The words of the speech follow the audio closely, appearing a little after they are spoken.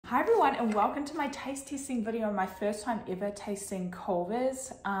everyone, and welcome to my taste testing video, my first time ever tasting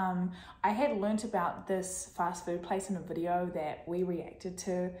Culver's. I had learnt about this fast food place in a video that we reacted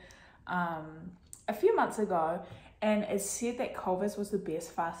to a few months ago, and it said that Culver's was the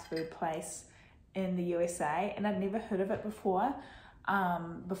best fast food place in the USA, and I'd never heard of it before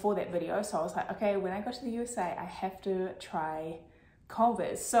that video. So I was like, okay, when I go to the USA, I have to try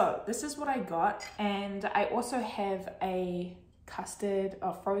Culver's. So this is what I got, and I also have a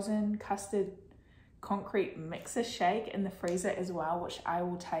frozen custard concrete mixer shake in the freezer as well, which I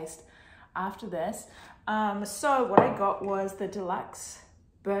will taste after this. So what I got was the Deluxe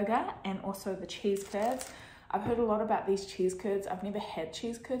burger and also the cheese curds. I've heard a lot about these cheese curds. I've never had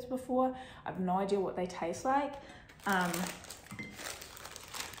cheese curds before. I have no idea what they taste like.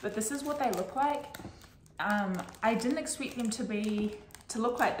 But this is what they look like. I didn't expect them to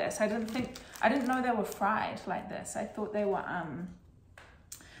look like this. I didn't know they were fried like this. I thought they were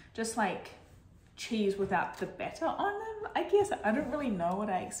just like cheese without the batter on them, I guess. I don't really know what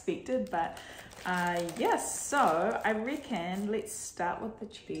I expected, but yes, so I reckon let's start with the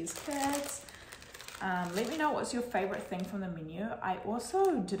cheese curds. Let me know what's your favorite thing from the menu. I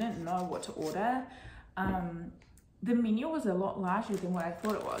also didn't know what to order. The menu was a lot larger than what I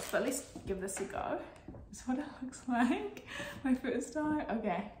thought it was, but let's give this a go. That's what it looks like my first time.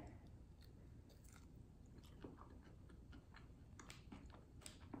 Okay.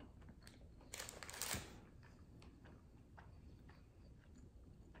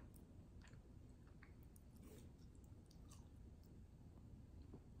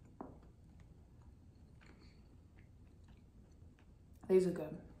 These are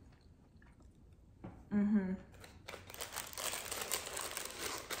good.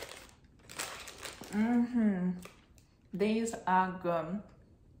 These are good.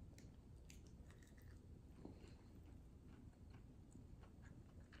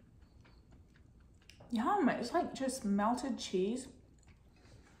 Yum, it's like just melted cheese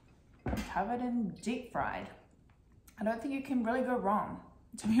covered in deep fried. I don't think you can really go wrong,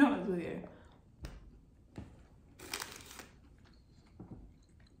 to be honest with you.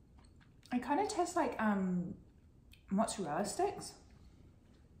 It kind of tastes like mozzarella sticks.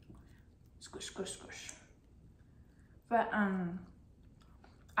 Squish, squish, squish. But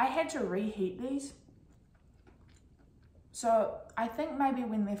I had to reheat these. So I think maybe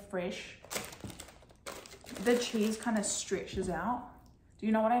when they're fresh, the cheese kind of stretches out. Do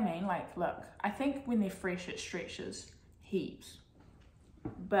you know what I mean? Like, look, I think when they're fresh, it stretches heaps.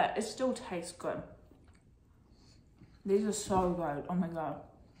 But it still tastes good. These are so good, oh my God.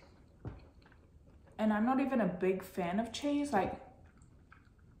 And I'm not even a big fan of cheese. Like,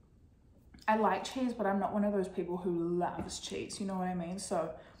 I like cheese, but I'm not one of those people who loves cheese, you know what I mean?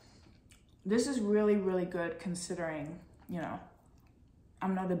 So this is really, really good considering, you know,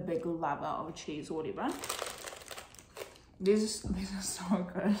 I'm not a big lover of cheese or whatever. These are so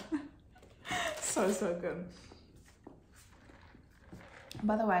good. so good.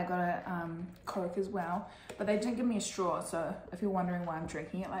 By the way, I got a Coke as well, but they didn't give me a straw, so if you're wondering why I'm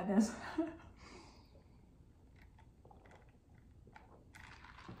drinking it like this.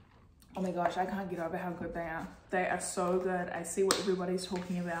 Oh my gosh, I can't get over how good they are. They are so good. I see what everybody's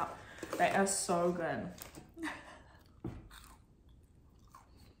talking about. They are so good.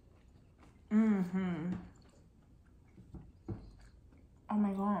 Oh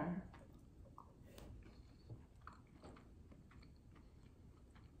my God.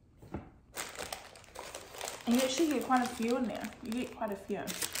 And you actually get quite a few in there. You get quite a few.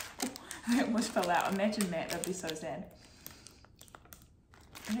 I almost fell out. Imagine that. That'd be so sad.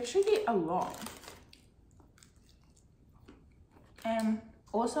 You actually get a lot. And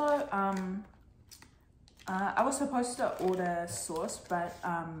also, I was supposed to order sauce, but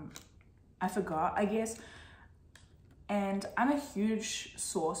I forgot, I guess. And I'm a huge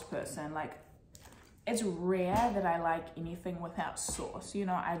sauce person. Like, it's rare that I like anything without sauce. You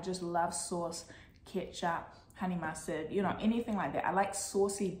know, I just love sauce, ketchup, honey mustard, you know, anything like that. I like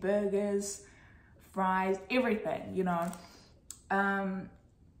saucy burgers, fries, everything, you know.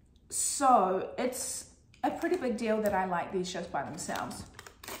 So it's a pretty big deal that I like these just by themselves.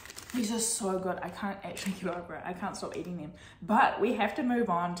 These are so good. I can't actually get over it. I can't stop eating them. But we have to move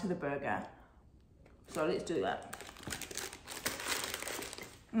on to the burger. So let's do that.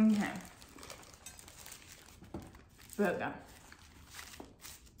 Okay. Burger.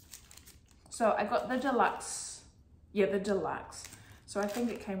 So I got the Deluxe. Yeah, the Deluxe. So I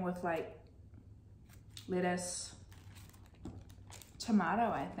think it came with like lettuce, tomato,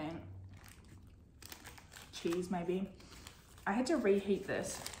 I think, cheese maybe. I had to reheat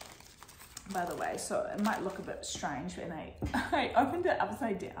this by the way, so it might look a bit strange when I opened it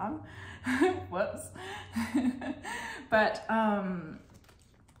upside down. Whoops. But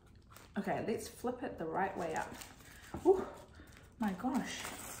okay, let's flip it the right way up. Oh my gosh.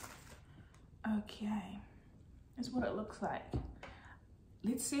 Okay, that's what it looks like.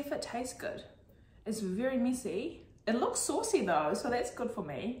 Let's see if it tastes good. It's very messy. It looks saucy though, so that's good for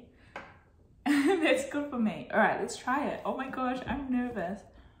me. That's good for me. All right, let's try it. Oh my gosh, I'm nervous.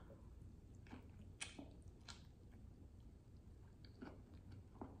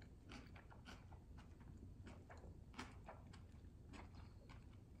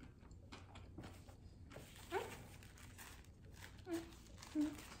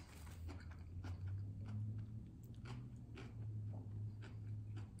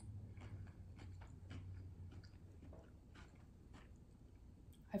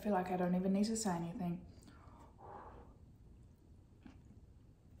 I feel like I don't even need to say anything.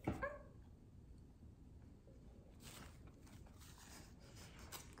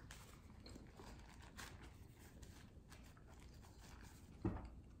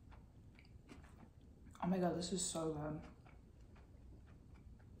 Oh my god, this is so good.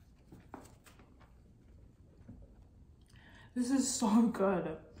 This is so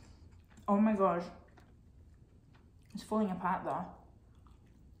good. Oh my gosh. It's falling apart though.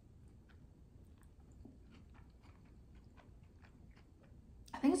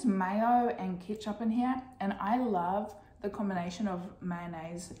 I think it's mayo and ketchup in here, and I love the combination of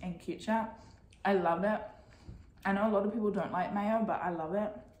mayonnaise and ketchup. I love it. I know a lot of people don't like mayo, but I love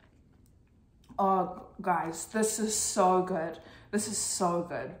it. Oh guys, this is so good. This is so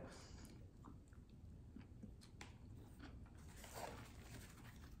good.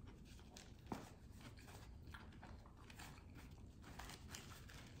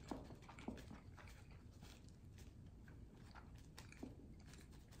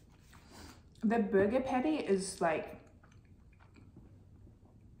 The burger patty is like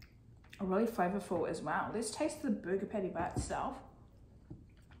really flavorful as well. Let's taste the burger patty by itself.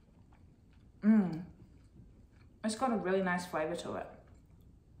 It's got a really nice flavor to it.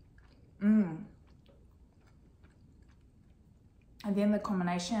 And then the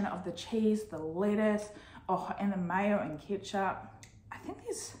combination of the cheese, the lettuce, oh, and the mayo and ketchup. I think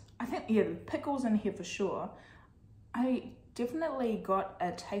yeah, the pickles in here for sure. I definitely got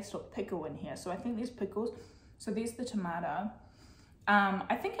a taste of pickle in here, so I think there's pickles. So there's the tomato.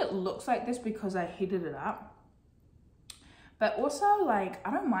 I think it looks like this because I heated it up, but also, like,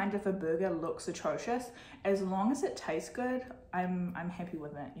 I don't mind if a burger looks atrocious as long as it tastes good. I'm happy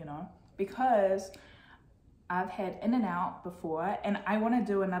with it, you know, because I've had In-N-Out before, and I want to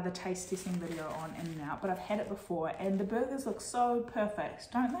do another taste testing video on In-N-Out, but I've had it before and the burgers look so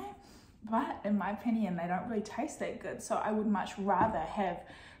perfect, don't they? But in my opinion, they don't really taste that good. So I would much rather have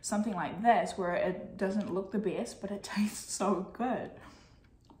something like this where it doesn't look the best, but it tastes so good.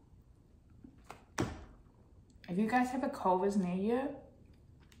 If you guys have a Culver's near you,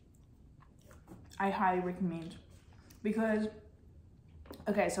 I highly recommend. Because,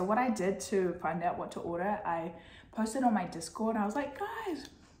 okay, so what I did to find out what to order, I posted on my Discord. I was like, guys,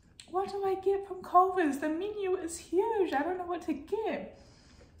 what do I get from Culver's? The menu is huge. I don't know what to get.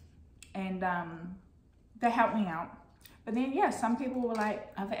 And they helped me out. But then, yeah, some people were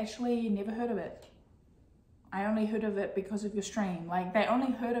like, I've actually never heard of it. I only heard of it because of your stream. Like, they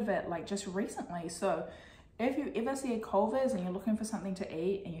only heard of it like just recently. So if you ever see a Culver's and you're looking for something to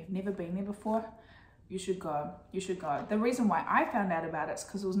eat and you've never been there before, you should go. You should go. The reason why I found out about it is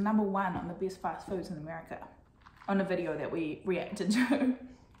because it was #1 on the best fast foods in America on a video that we reacted to.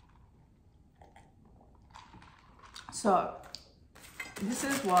 So this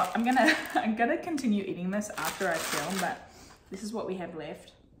is what I'm gonna continue eating this after I film, but this is what we have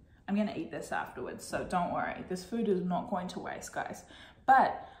left. I'm gonna eat this afterwards, so don't worry. This food is not going to waste, guys.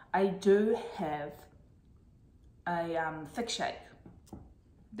 But I do have a thick shake.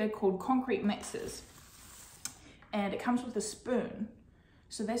 They're called concrete mixes, and it comes with a spoon,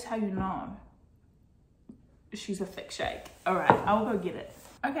 so that's how you know she's a thick shake. All right, I'll go get it.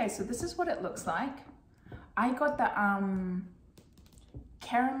 Okay, so this is what it looks like. I got the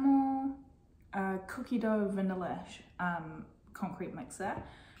caramel cookie dough vanilla concrete mixer.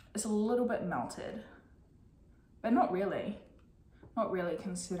 It's a little bit melted, but not really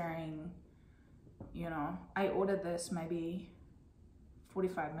considering, you know, I ordered this maybe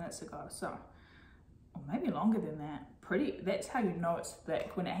 45 minutes ago, so, or maybe longer than that. That's how you know it's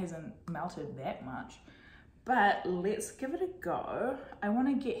thick, when it hasn't melted that much. But let's give it a go. I want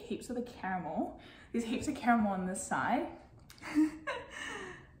to get heaps of the caramel. There's heaps of caramel on this side.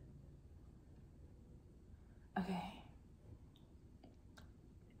 Okay.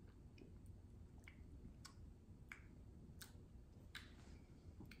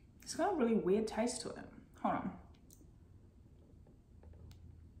 It's got a really weird taste to it. Hold on.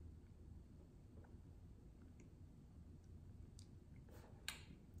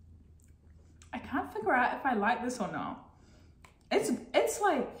 I can't figure out if I like this or not. It's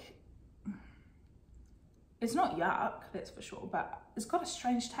like, it's not yuck, that's for sure, but it's got a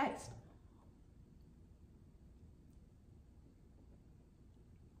strange taste.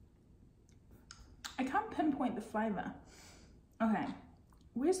 I can't pinpoint the flavor. Okay,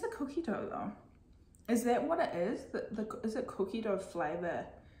 where's the cookie dough though? Is that what it is? Is it cookie dough flavor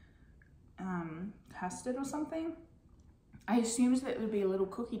custard or something? I assumed that there would be little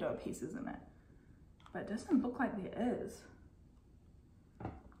cookie dough pieces in it, but it doesn't look like there is.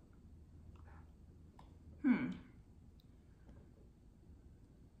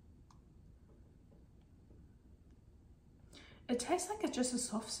 It tastes like it's just a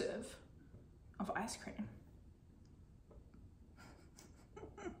soft serve of ice cream.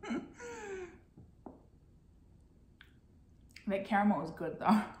 That caramel is good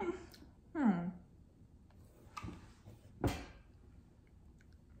though.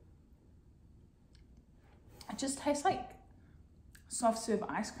 It just tastes like soft serve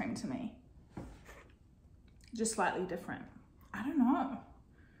ice cream to me. Just slightly different. I don't know.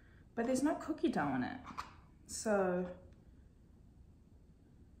 But there's no cookie dough in it. So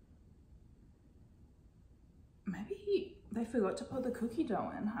maybe they forgot to put the cookie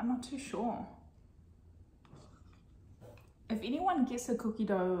dough in. I'm not too sure. If anyone gets a cookie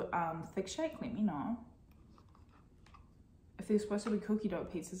dough thick shake, let me know. If there's supposed to be cookie dough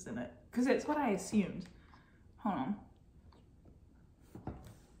pieces in it. Because that's what I assumed. Hold on.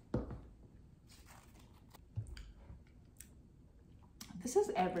 This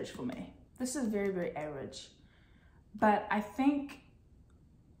is average for me. This is very, very average. But I think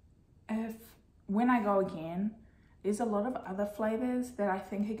when I go again, there's a lot of other flavors that I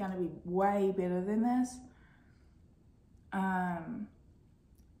think are going to be way better than this.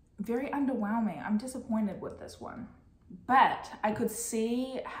 Very underwhelming. I'm disappointed with this one. But I could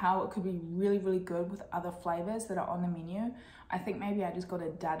see how it could be really, really good with other flavors that are on the menu. I think maybe I just got a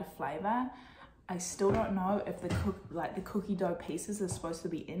dud flavor. I still don't know if the cookie dough pieces are supposed to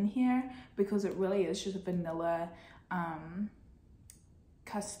be in here, because it really is just a vanilla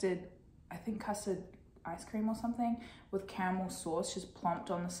custard, I think custard ice cream or something with caramel sauce just plonked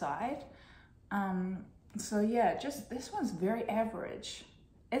on the side. So yeah, just this one's very average.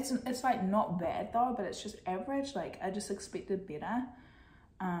 It's like not bad though, but it's just average. Like I just expected better.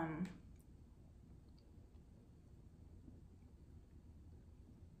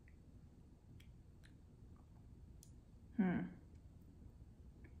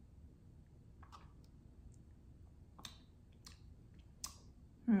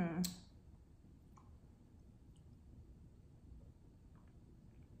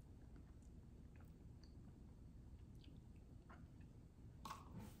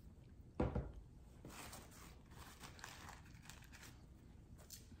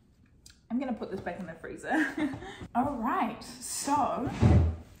 I'm gonna put this back in the freezer. All right, so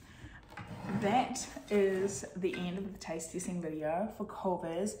that is the end of the taste testing video for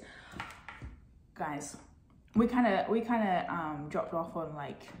Culver's. Guys, we kind of dropped off on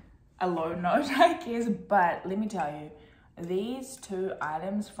like a low note, I guess, but let me tell you, these two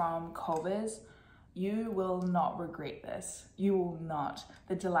items from Culver's, you will not regret this. You will not.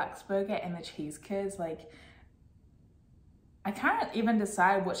 The deluxe burger and the cheese curds, like, I can't even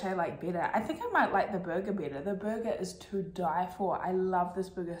decide which I like better. I think I might like the burger better. The burger is to die for. I love this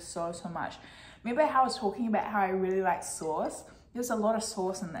burger so, so much. Remember how I was talking about how I really like sauce? There's a lot of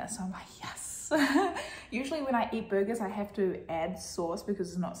sauce in this. So I'm like, yes. Usually when I eat burgers, I have to add sauce because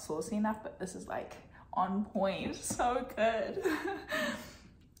it's not saucy enough, but this is like on point. So good.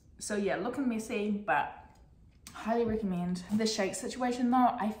 So yeah, looking messy, but highly recommend. The shake situation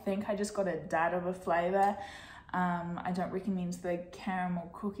though, I think I just got a dud of a flavor. I don't recommend the caramel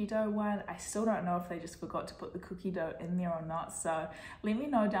cookie dough one. I still don't know if they just forgot to put the cookie dough in there or not. So let me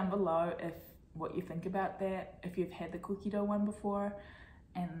know down below what you think about that. If you've had the cookie dough one before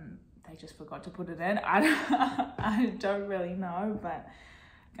and they just forgot to put it in. I don't really know, but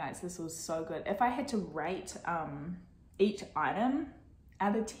guys, this was so good. If I had to rate each item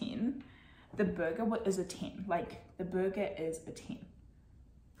out of 10, the burger is a 10. Like, the burger is a 10.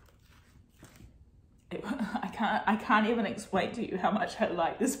 I can't even explain to you how much I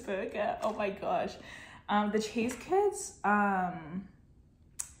like this burger. Oh my gosh. The cheese curds, I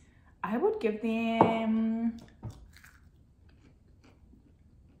would give them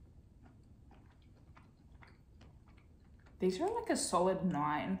these are like a solid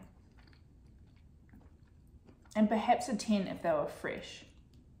 9, and perhaps a 10 if they were fresh.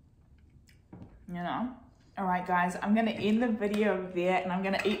 you know. All right, guys, I'm gonna end the video there, and I'm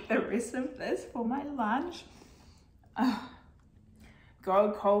gonna eat the rest of this for my lunch.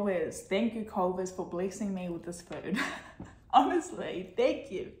 Go Culvers. Thank you, Culvers, for blessing me with this food. Honestly,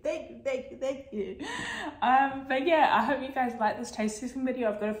 thank you. But yeah, I hope you guys like this taste testing video.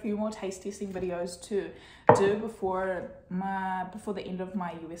 I've got a few more taste testing videos to do before the end of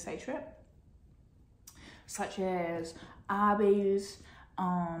my USA trip, such as Arby's.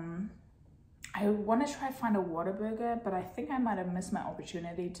 I want to try find a Whataburger, but I think I might have missed my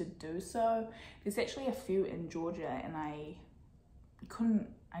opportunity to do so. There's actually a few in Georgia, and I couldn't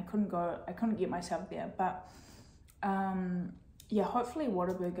get myself there. But yeah, hopefully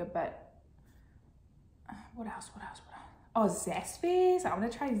Whataburger. But what else? Oh, Zaxby's. I want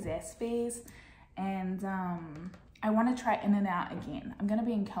to try Zaxby's, and I want to try In-N-Out again. I'm gonna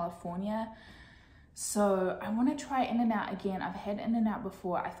be in California, so I want to try In-N-Out again. I've had In-N-Out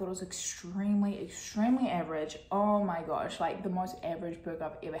before. I thought it was extremely average. Oh my gosh, like the most average burger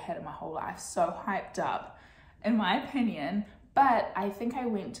I've ever had in my whole life. So hyped up, in my opinion. But I think I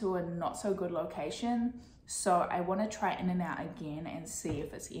went to a not so good location, so I want to try In-N-Out again and see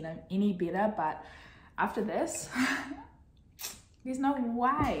if it's any better. But after this, there's no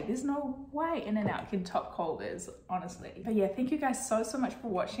way In-N-Out can top Culvers, honestly. But yeah, thank you guys so much for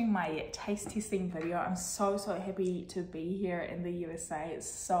watching my taste testing video. I'm so happy to be here in the USA. It's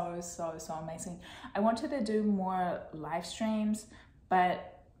so amazing. I wanted to do more live streams,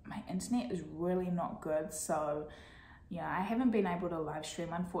 but my internet is really not good, so yeah, I haven't been able to live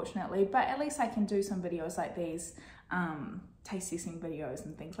stream, unfortunately, but at least I can do some videos like these, taste testing videos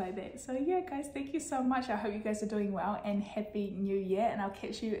and things like that. So yeah, guys, thank you so much. I hope you guys are doing well, and happy new year, and I'll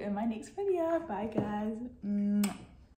catch you in my next video. Bye, guys.